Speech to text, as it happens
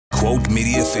Quote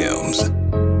Media Films.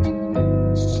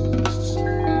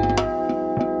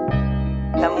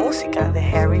 La música de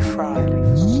Harry Fraud.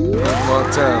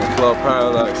 Montana, Club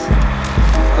Paradise.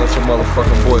 That's your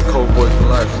motherfucking boy, Cowboy for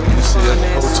life. You see that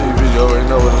QUOTETV, you already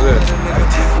know what it is.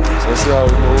 So let's see how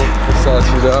we move. Versace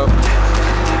it out.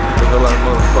 Look like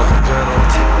motherfucking journal.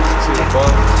 See the bar?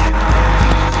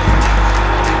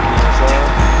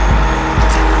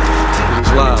 It's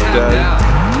live, daddy.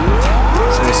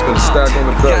 So we spin a stack on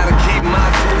the belt. Out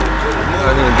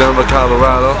here in Denver,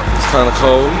 Colorado. It's kind of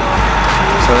cold.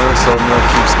 So I'm gonna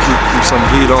keep some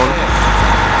heat on it.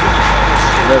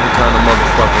 In every kind of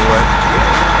motherfucking way.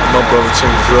 My brother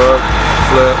changed drug,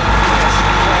 flip. You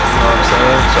know what I'm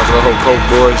saying? Shout out to the whole Coke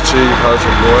boys, Chief, how's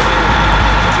your boy?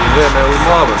 Yeah, man, we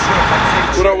marvelous.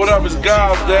 What up, it's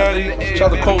Gob, Daddy.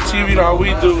 Shout out to QUOTETV, you know how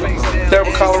we do.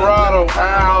 Denver, Colorado,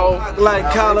 ow.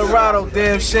 Like Colorado,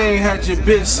 damn shame had your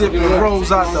bitch sipping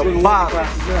rose out the bottle.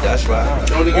 That's right.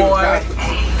 Boy.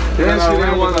 And she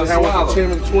didn't want to swallow.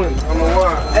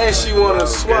 And she want to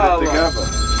swallow.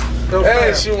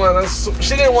 And she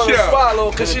didn't want to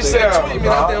swallow because she said tweet me, I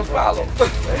didn't follow.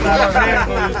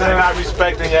 They're not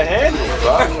respecting your handle,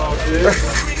 bro.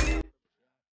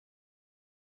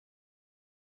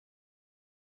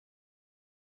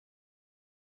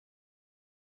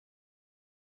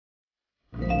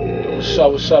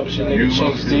 What's up, it's your nigga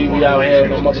Chinks D. We out here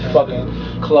in the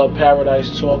motherfucking Club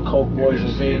Paradise tour. Coke boys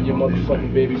invading your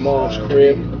motherfucking baby mom's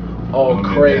crib. All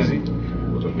crazy. You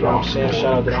know what I'm saying?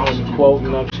 Shout out to the homie Quote, you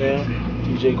know what I'm saying?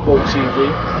 DJ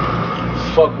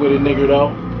QUOTETV. Fuck with it, nigga,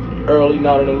 though. Early,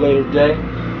 not at a later day.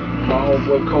 My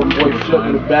homeboy Coke Boy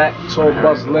flipping the back. Tour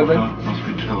bus living.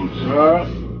 Alright.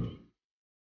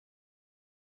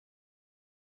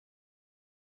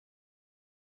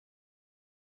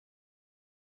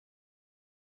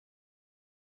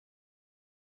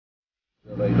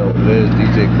 You know what it is,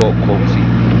 DJ Quote, Coke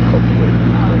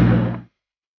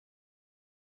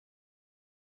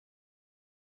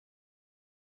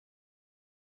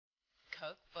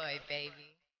boy, baby.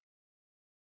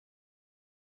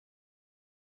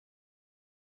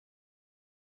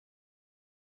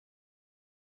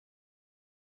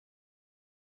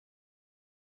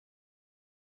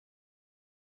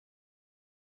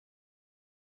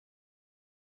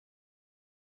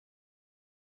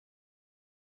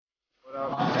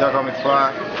 Duck on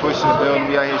McFly, pushing the building.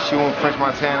 We out here shooting French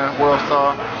Montana, World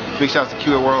Star. Big shouts to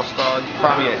Q at World Star. You can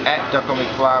find me at Duck on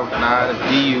McFly with an I, that's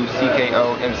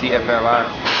DUCKOMCFLI.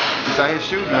 Just out here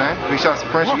shooting, man. Big shouts to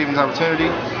French for giving us an opportunity.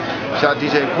 Shout out to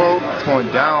DJ Quote. It's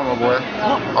going down, my boy.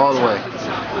 All the way.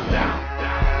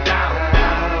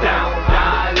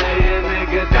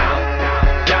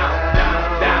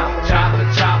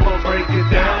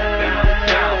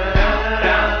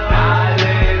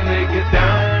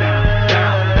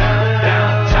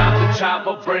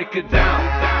 Break it down,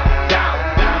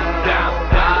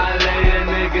 I lay a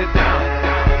nigga down.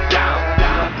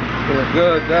 Feeling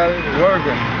good, daddy.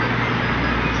 Working.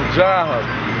 It's a job.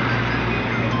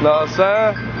 Know what I'm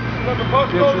saying?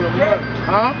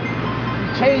 Huh?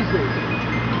 Change it.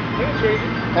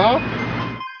 Huh?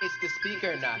 It's the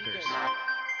speaker knockers.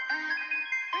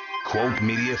 Quote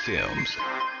Media Films.